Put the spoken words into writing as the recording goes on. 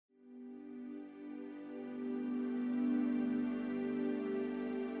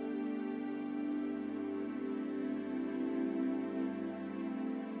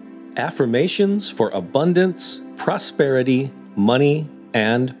Affirmations for Abundance, Prosperity, Money,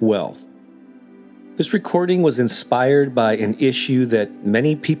 and Wealth. This recording was inspired by an issue that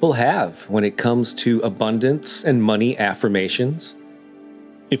many people have when it comes to abundance and money affirmations.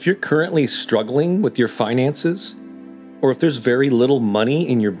 If you're currently struggling with your finances, or if there's very little money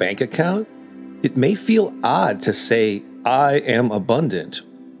in your bank account, it may feel odd to say, "I am abundant,"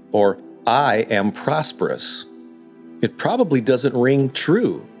 or "I am prosperous." It probably doesn't ring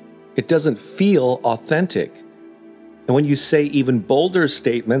true. It doesn't feel authentic. And when you say even bolder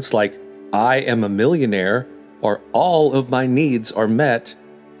statements like, "I am a millionaire," or "all of my needs are met,"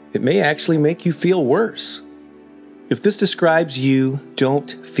 it may actually make you feel worse. If this describes you,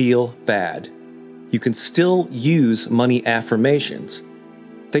 don't feel bad. You can still use money affirmations.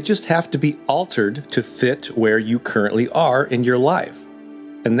 They just have to be altered to fit where you currently are in your life.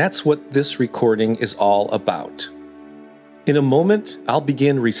 And that's what this recording is all about. In a moment, I'll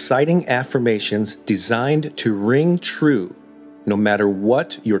begin reciting affirmations designed to ring true, no matter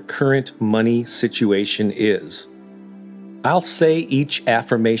what your current money situation is. I'll say each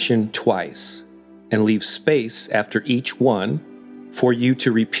affirmation twice, and leave space after each one for you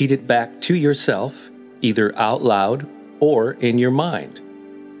to repeat it back to yourself, either out loud or in your mind.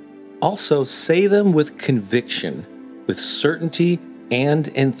 Also, say them with conviction, with certainty and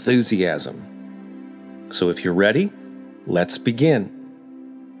enthusiasm. So if you're ready, let's begin.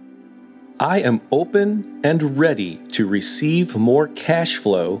 I am open and ready to receive more cash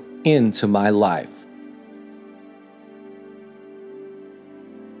flow into my life.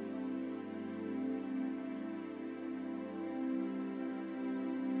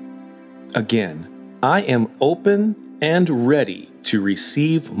 Again, I am open and ready to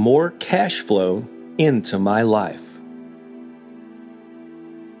receive more cash flow into my life.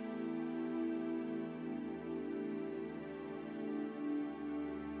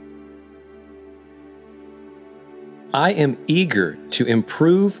 I am eager to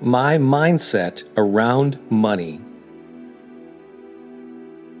improve my mindset around money.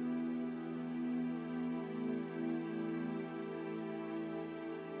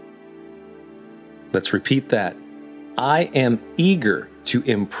 Let's repeat that. I am eager to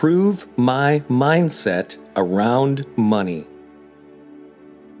improve my mindset around money.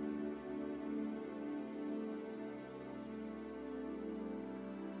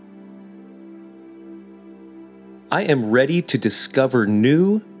 I am ready to discover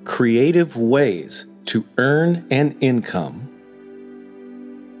new, creative ways to earn an income.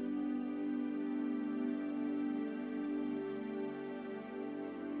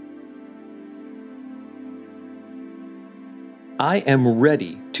 I am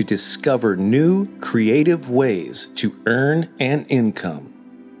ready to discover new, creative ways to earn an income.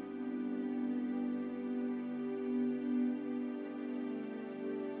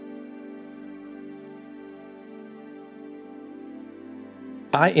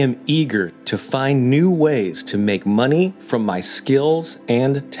 I am eager to find new ways to make money from my skills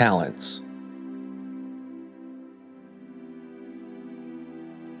and talents.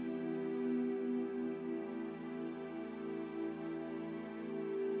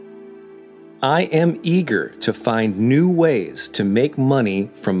 I am eager to find new ways to make money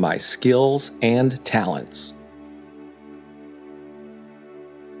from my skills and talents.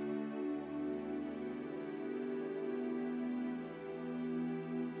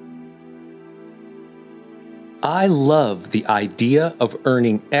 I love the idea of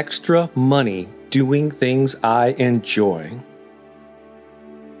earning extra money doing things I enjoy.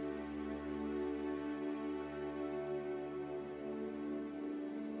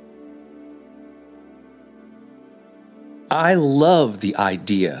 I love the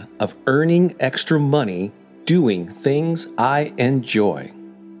idea of earning extra money doing things I enjoy.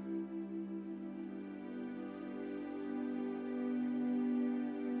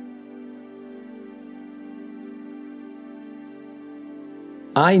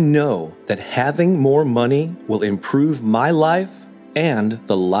 I know that having more money will improve my life and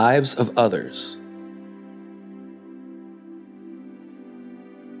the lives of others.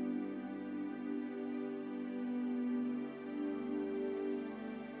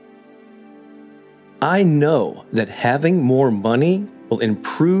 I know that having more money will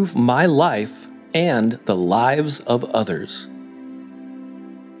improve my life and the lives of others.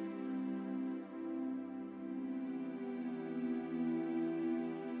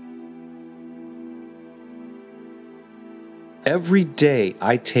 Every day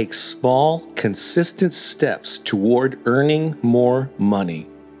I take small, consistent steps toward earning more money.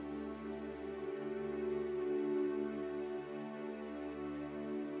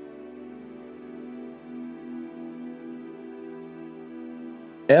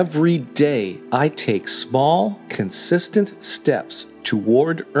 Every day I take small, consistent steps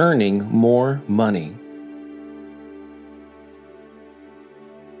toward earning more money.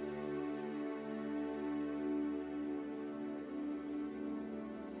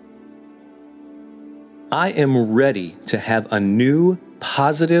 I am ready to have a new,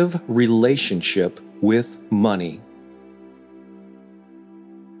 positive relationship with money.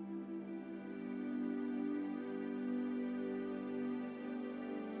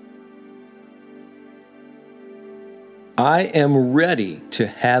 I am ready to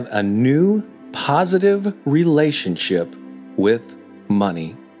have a new, positive relationship with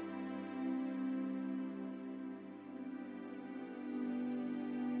money.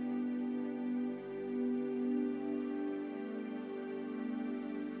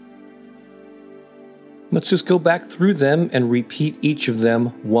 Let's just go back through them and repeat each of them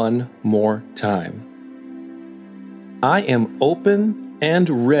one more time. I am open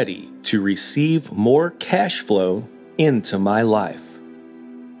and ready to receive more cash flow into my life.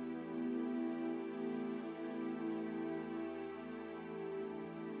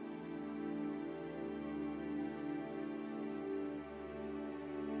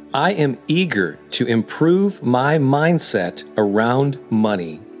 I am eager to improve my mindset around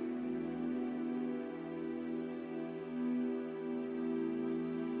money.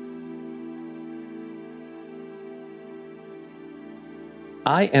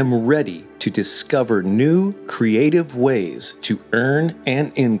 I am ready to discover new, creative ways to earn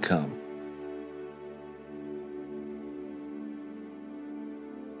an income.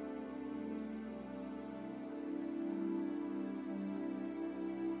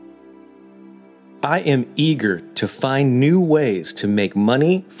 I am eager to find new ways to make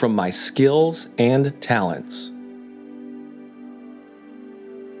money from my skills and talents.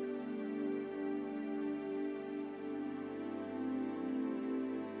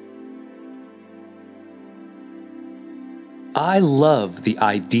 I love the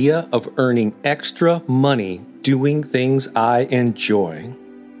idea of earning extra money doing things I enjoy.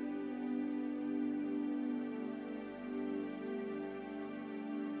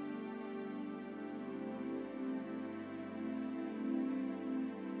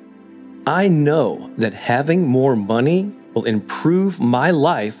 I know that having more money will improve my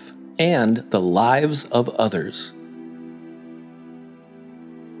life and the lives of others.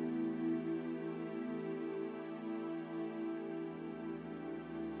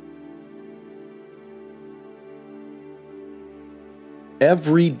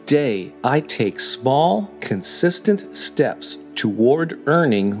 Every day I take small, consistent steps toward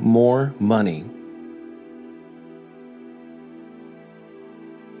earning more money.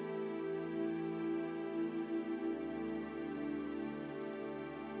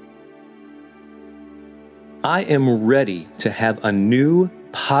 I am ready to have a new,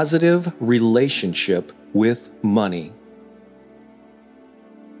 positive relationship with money.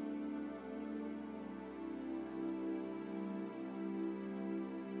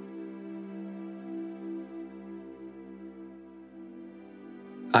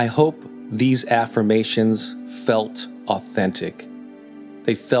 I hope these affirmations felt authentic.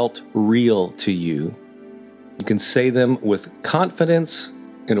 They felt real to you. You can say them with confidence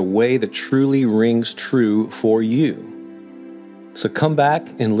in a way that truly rings true for you. So come back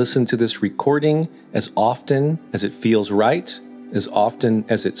and listen to this recording as often as it feels right, as often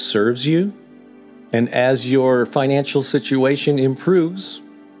as it serves you. And as your financial situation improves,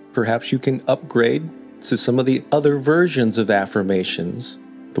 perhaps you can upgrade to some of the other versions of affirmations.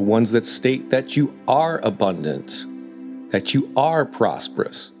 The ones that state that you are abundant, that you are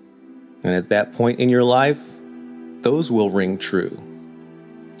prosperous. And at that point in your life, those will ring true.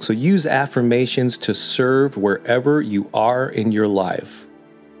 So use affirmations to serve wherever you are in your life,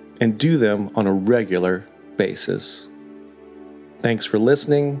 and do them on a regular basis. Thanks for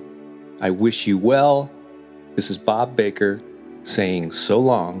listening. I wish you well. This is Bob Baker saying so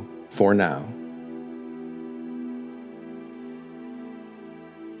long for now.